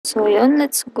So, yun,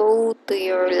 let's go to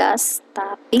your last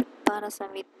topic para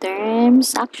sa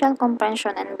midterms, axial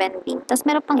compression and bending. Tapos,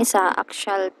 meron pang isa,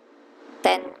 axial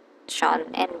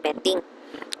tension and bending.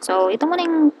 So, ito muna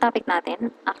yung topic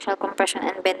natin, axial compression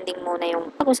and bending muna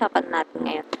yung pag-usapan natin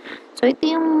ngayon. So, ito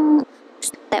yung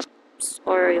steps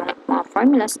or yung mga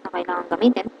formulas na kailangan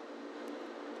gamitin.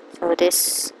 So,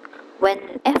 this,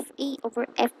 when FA over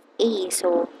FA,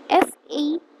 so,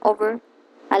 FA over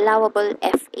allowable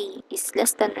FA is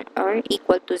less than or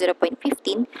equal to 0.15,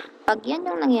 pag yan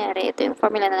yung nangyari, ito yung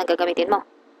formula na nagagamitin mo.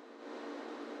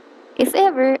 If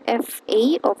ever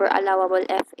FA over allowable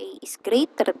FA is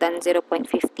greater than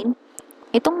 0.15,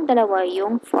 itong dalawa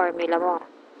yung formula mo.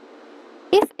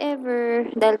 If ever,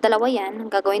 dahil dalawa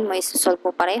yan, gagawin mo is solve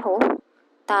mo pareho.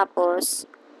 Tapos,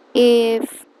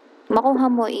 if makuha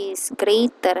mo is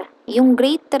greater, yung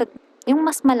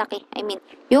mas malaki,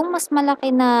 yung mas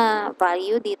malaki na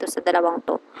value dito sa dalawang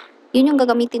to, yun yung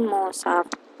gagamitin mo sa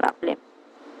problem.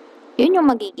 Yun yung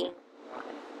magiging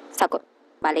sagot.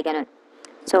 Bali, ganun.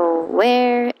 So,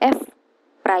 where F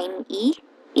prime E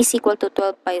is equal to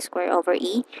 12 pi square over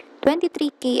E,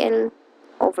 23 KL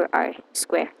over R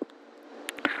square.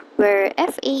 Where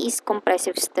FA is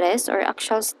compressive stress or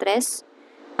axial stress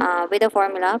with the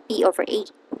formula P over A.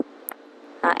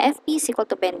 FP is equal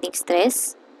to bending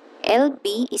stress.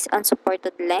 LB is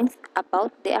unsupported length about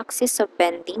the axis of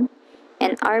bending.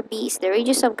 And RB is the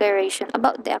radius of gyration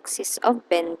about the axis of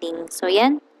bending. So,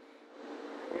 yan.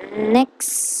 Next,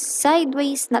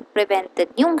 sideways not prevented.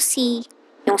 Yung C,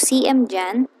 yung CM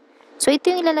dyan. So,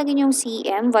 ito yung ilalagay yung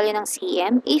CM, value ng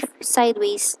CM, if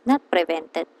sideways not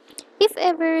prevented. If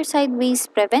ever sideways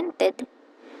prevented,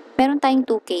 meron tayong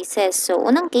two cases. So,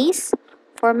 unang case,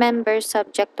 for members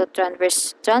subject to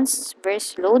transverse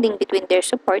loading between their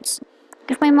supports.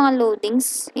 If may mga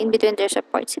loadings in between their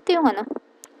supports, ito yung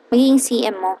magiging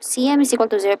CM mo. CM is equal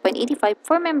to 0.85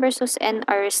 for members whose N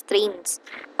are restrained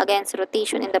against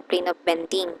rotation in the plane of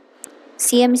bending.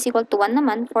 CM is equal to 1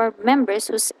 naman for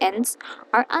members whose ends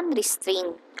are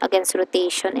unrestrained against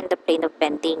rotation in the plane of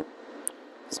bending.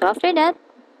 So, after that,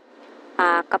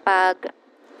 kapag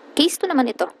case 2 naman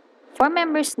ito, for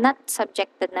members not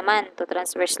subjected naman to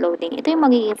transverse loading, ito yung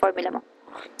magiging formula mo.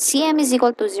 CM is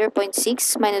equal to 0.6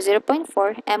 minus 0.4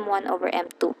 M1 over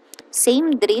M2.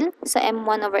 Same drill sa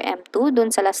M1 over M2 dun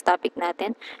sa last topic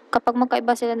natin. Kapag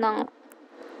magkaiba sila ng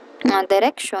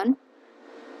direction,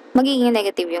 magiging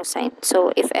negative yung sign.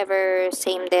 So, if ever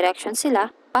same direction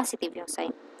sila, positive yung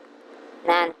sign.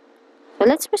 Nan. So,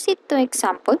 let's proceed to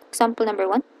example. Example number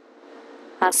 1.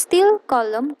 A steel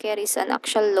column carries an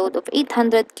axial load of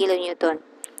 800 kN,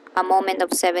 a moment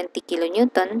of 70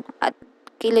 kN at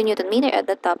kilonewton meter at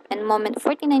the top, and moment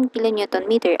 49 kN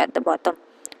meter at the bottom.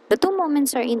 The two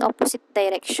moments are in opposite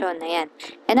direction, ayan,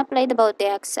 and applied about the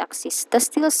x-axis. The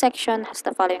steel section has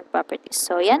the following properties.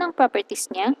 So, yan ang properties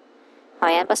niya.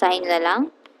 Ayan, basahin nyo na lang.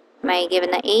 May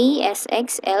given na A, S,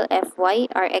 X, L, F, Y,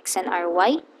 R, X, and R,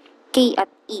 Y, K,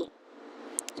 at E.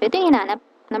 So, ito yung hinanap.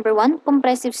 Number 1,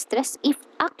 compressive stress if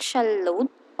axial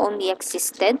load only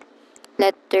existed.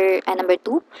 Number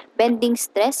 2, bending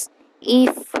stress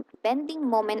if bending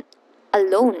moment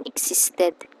alone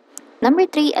existed. Number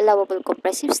 3, allowable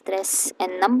compressive stress.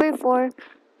 And number 4,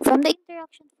 from the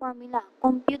interaction formula,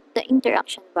 compute the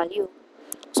interaction value.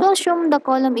 So, assume the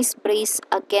column is braced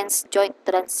against joint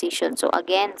transition. So,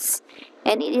 against.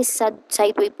 And it is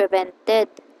sideways prevented.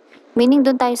 Meaning,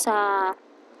 dun tayo sa...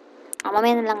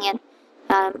 mamaya na lang yan.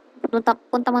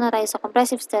 Punta muna tayo sa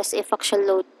compressive stress if axial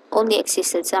load only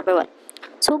existed sa number 1.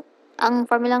 So, ang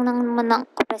formula ng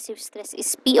compressive stress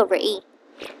is P over A.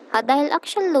 Dahil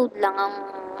axial load lang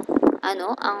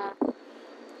ang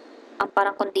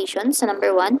parang condition sa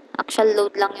number 1, axial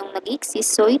load lang yung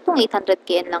nag-exist. So, itong 800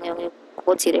 kN lang yung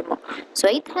consider mo.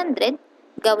 So, 800,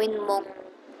 gawin mong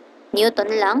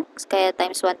Newton lang, kaya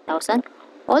times 1,000,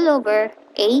 all over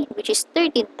A, which is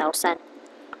 13,000.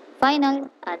 Final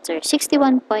answer,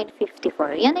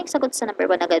 61.54. Yan ang sagot sa number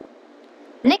 1 agad.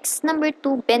 Next, number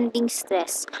 2, bending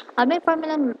stress. May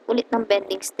formula ulit ng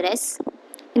bending stress.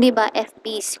 Hindi ba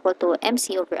FB is equal to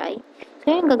MC over I? So,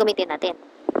 yun yung gagamitin natin.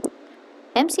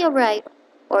 MC over I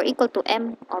or equal to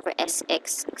M over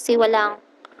SX. Kasi wala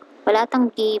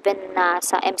tang given na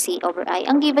sa MC over I.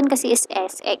 Ang given kasi is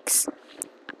SX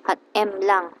at M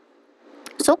lang.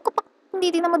 So, kapag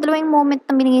hindi din naman dalawang moment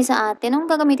na binigay sa atin, anong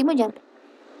gagamitin mo dyan?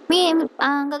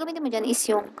 Ang gagamitin mo dyan is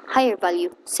yung higher value,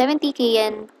 70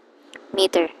 kN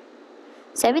meter.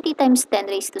 70 times 10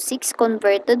 raised to 6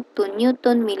 converted to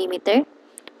Newton millimeter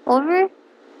over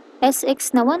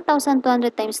SX na 1,200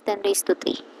 times 10 raised to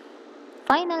 3.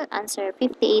 Final answer,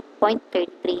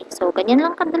 58.33. So, ganyan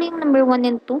lang kadali yung number 1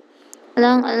 and 2.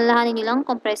 Alalahanin nyo lang,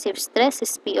 compressive stress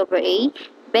is P over A.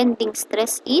 Bending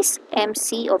stress is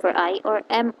MC over I or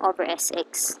M over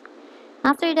SX.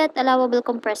 After that, allowable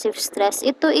compressive stress.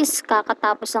 Ito is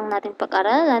kakatapos lang natin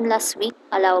pag-aralan last week.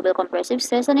 Allowable compressive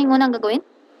stress. Ano yung unang gagawin?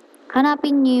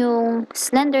 Hanapin nyo yung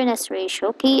slenderness ratio,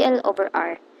 KL over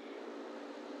R,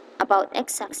 about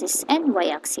x-axis and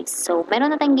y-axis. So,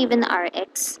 meron na tayong given na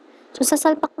Rx. So,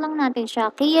 sasalpak lang natin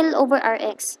siya. KL over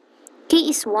Rx. K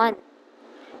is 1.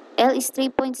 L is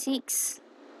 3.6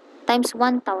 times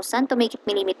 1,000 to make it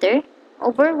millimeter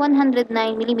over 109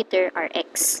 millimeter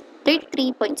Rx.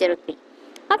 33.03.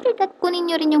 After that,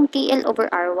 kunin nyo rin yung KL over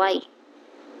Ry.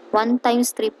 1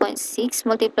 times 3.6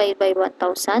 multiplied by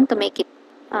 1,000 to make it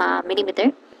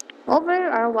millimeter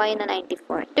over Ry na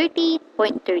 94.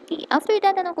 30.30. After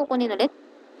that, anong kukunin ulit?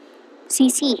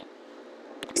 CC.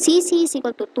 CC is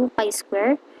equal to 2 pi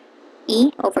square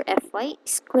E over Fy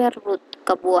square root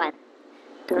kabuuan.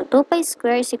 2 pi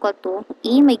square is equal to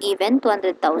E may given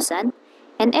 200,000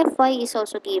 and Fy is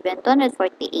also given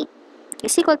 248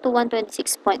 is equal to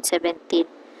 126.17.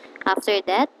 After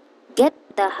that, get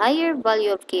the higher value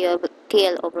of KL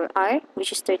over R, which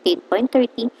is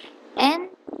 38.30, and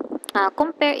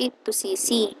compare it to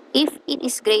CC if it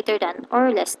is greater than or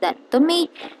less than to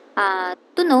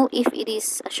know if it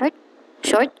is a short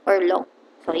or long.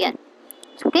 So, yan.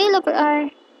 So, KL over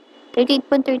R,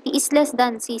 38.30 is less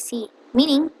than CC,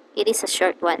 meaning it is a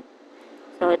short one.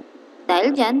 So,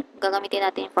 dahil dyan, gagamitin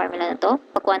natin yung formula na to,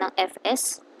 pagkuha ng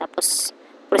Fs, tapos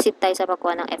proceed tayo sa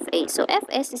pagkuha ng Fa. So,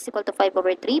 Fs is equal to 5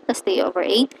 over 3 plus 3 over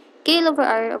 8, KL over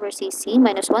R over CC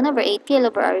minus 1 over 8,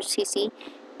 KL over R CC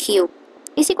cube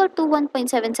is equal to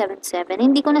 1.777.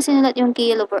 Hindi ko na sinulat yung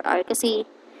KL over R kasi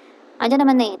andyan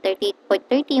naman na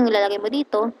 38.30 yung ilalagay mo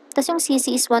dito, tapos yung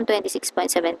CC is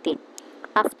 126.17.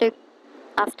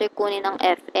 After kunin ng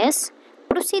Fs,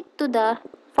 proceed to the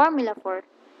formula for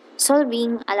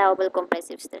solving allowable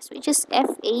compressive stress, which is Fa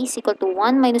is equal to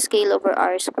 1 minus KL over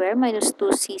R square minus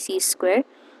 2cc square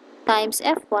times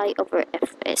Fy over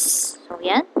Fs. So,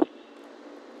 yan.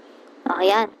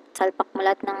 Ayan. Salpak mo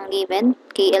lahat ng given.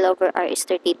 KL over R is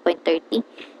 38.30.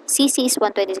 CC is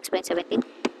 126.17.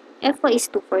 Fy is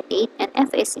 248 and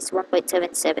Fs is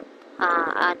 1.77.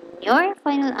 And your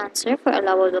final answer for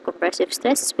allowable compressive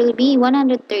stress will be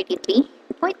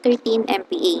 133.13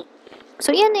 MPa. So,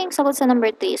 yan na yung sagot sa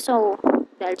number 3. So,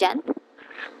 dahil dyan,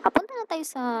 punta na tayo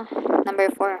sa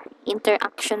number 4.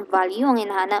 Interaction value ang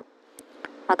hinahanap.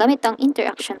 Magamit ang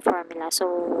interaction formula. So,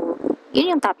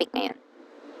 yun yung topic ngayon.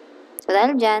 So,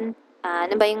 dahil dyan,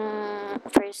 ano ba yung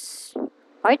first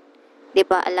part?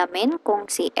 Diba, alamin kung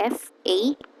si Fa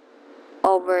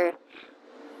over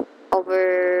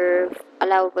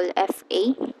allowable Fa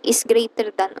is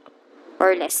greater than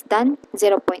or less than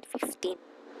 0.15.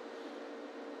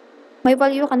 May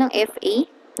value ka ng Fa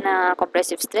na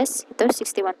compressive stress. Ito,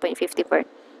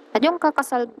 61.54. At yung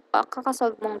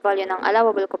kakasolve mong value ng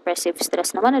allowable compressive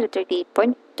stress na 138.13.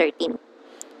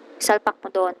 Salpak mo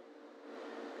doon.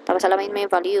 Tapos alamin mo yung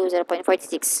value,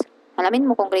 0.46. Alamin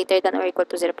mo kung greater than or equal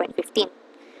to 0.15.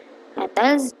 And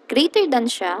dahil greater than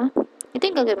siya, ito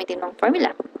yung gagamitin mong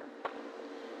formula.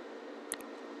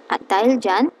 At dahil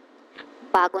dyan,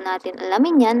 bago natin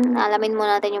alamin yan, alamin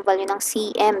muna natin yung value ng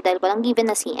cm dahil walang given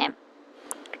na cm.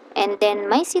 And then,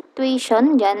 may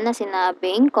situation dyan na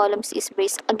sinabing columns is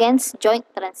braced against joint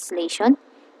translation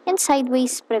and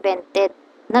sideways prevented.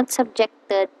 Not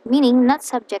subjected, meaning not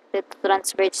subjected to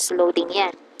transverse loading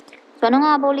yan. So, ano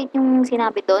nga ba ulit yung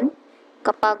sinabi doon?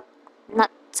 Kapag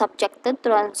not subjected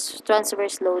to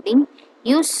transverse loading,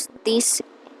 use this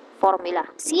formula.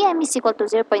 Cm is equal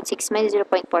to 0.6 minus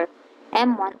 0.4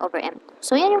 m1 over m2.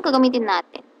 So, yan yung gagamitin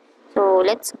natin. So,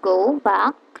 let's go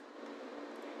back.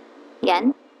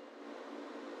 Yan.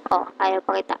 Ayaw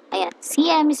pakita. Ayan.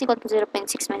 Cm is equal to 0.6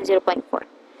 minus 0.4.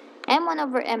 M1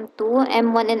 over M2.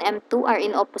 M1 and M2 are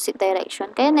in opposite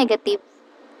direction. Kaya negative.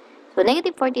 So,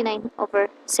 negative 49 over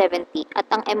 70.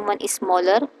 At ang M1 is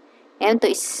smaller. M2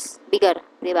 is bigger.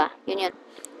 Diba? Yun yun.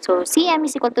 So, Cm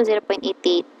is equal to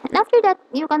 0.88. And after that,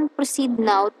 you can proceed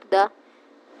now to the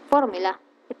formula.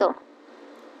 Ito.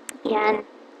 Yan.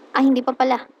 Hindi pa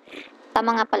pala.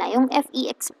 Tama nga pala. Yung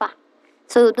Fex pa.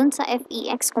 So, dun sa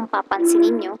Fex, kung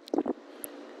papansinin nyo,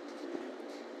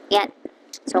 yan.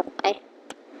 So,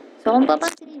 kung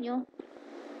papansinin nyo,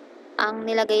 ang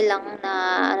nilagay lang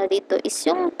na dito is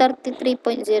yung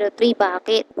 33.03.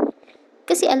 Bakit?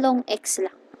 Kasi along x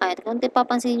lang. Kung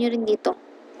papansinin nyo rin dito,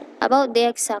 about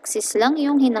the x-axis lang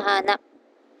yung hinahanap.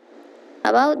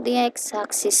 About the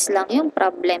x-axis lang yung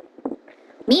problem.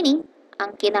 Meaning,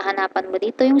 ang kinahanapan mo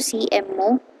dito yung cm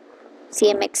mo,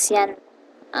 cmx yan.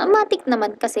 Matik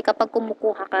naman kasi kapag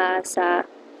kumukuha ka sa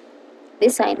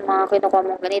design, mga kinukuha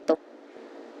mong ganito,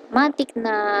 matik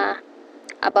na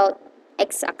about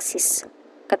x-axis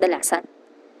kadalasan.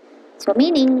 So,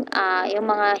 meaning, yung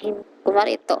mga,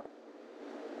 kumari ito,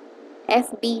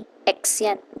 FBX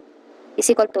yan, is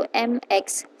equal to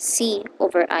MXC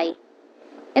over I.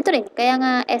 Ito rin, kaya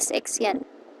nga SX yan.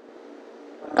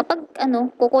 Kapag,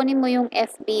 kukunin mo yung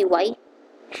FBY,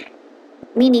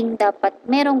 meaning, dapat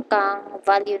meron kang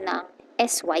value ng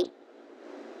SY.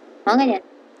 Mga ganyan.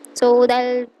 So,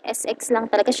 dahil SX lang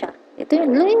talaga siya,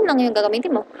 yun lang yung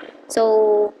gagamitin mo.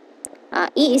 So,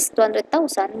 E is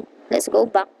 200,000. Let's go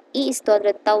back. E is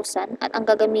 200,000 at ang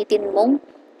gagamitin mong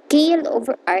KL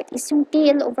over R is yung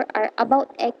KL over R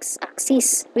about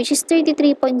x-axis, which is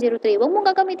 33.03. Huwag mong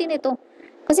gagamitin ito.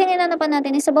 Kasi ang inanapan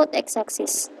natin is about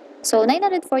x-axis. So,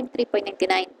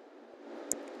 943.99.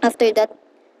 After that,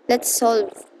 let's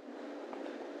solve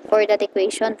for that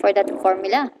equation, for that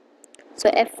formula. So,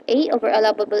 FA over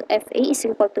allowable FA is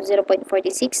equal to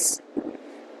 0.46.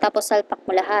 Tapos, salpak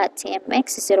mo lahat. Si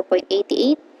MX is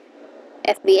 0.88.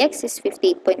 FBX is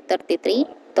 58.33.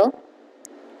 Ito.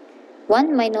 1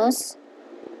 minus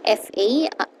FA,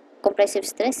 compressive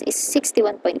stress, is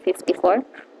 61.54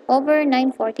 over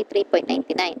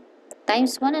 943.99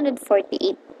 times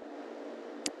 148.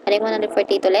 Ano yung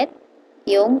 148 ulit?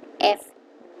 Yung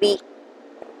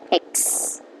FBX.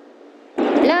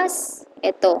 Plus,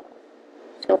 ito.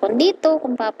 So, kung dito,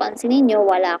 kung papansin ninyo,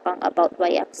 wala kang about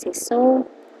y-axis. So,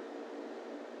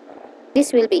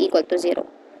 this will be equal to 0.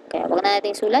 Kaya, wag na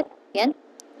natin sulat. Yan.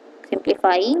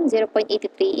 Simplifying,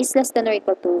 0.83 is less than or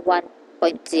equal to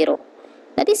 1.0.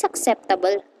 That is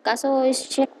acceptable. Kaso,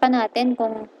 check pa natin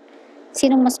kung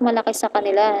sinong mas malaki sa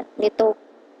kanila nito.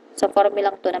 So,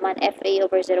 formulang to naman, FA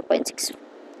over 0.6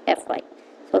 FY.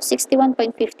 So,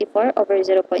 61.54 over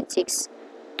 0.6.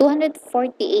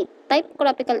 248.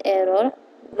 Typographical error,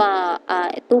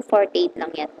 248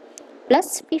 lang yan.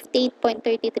 Plus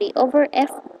 58.33 over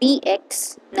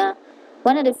FBX na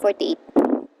 148.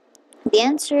 The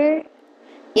answer,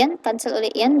 yan, cancel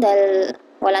ulit yan dahil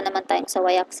wala naman tayong sa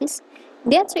y-axis.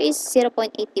 The answer is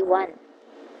 0.81.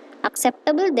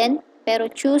 Acceptable din, pero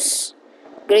choose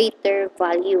greater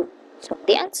value. So,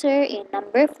 the answer in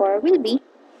number 4 will be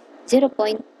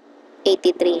 0.83.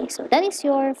 So, that is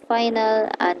your final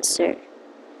answer.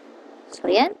 So,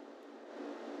 yan.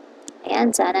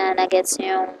 Ayan, sana na-gets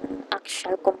nyo yung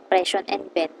axial compression and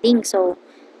bending. So,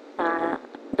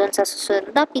 doon sa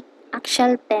susunod topic,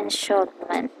 axial tension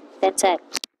naman. That's it.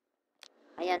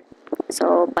 Ayan.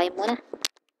 So, bye muna.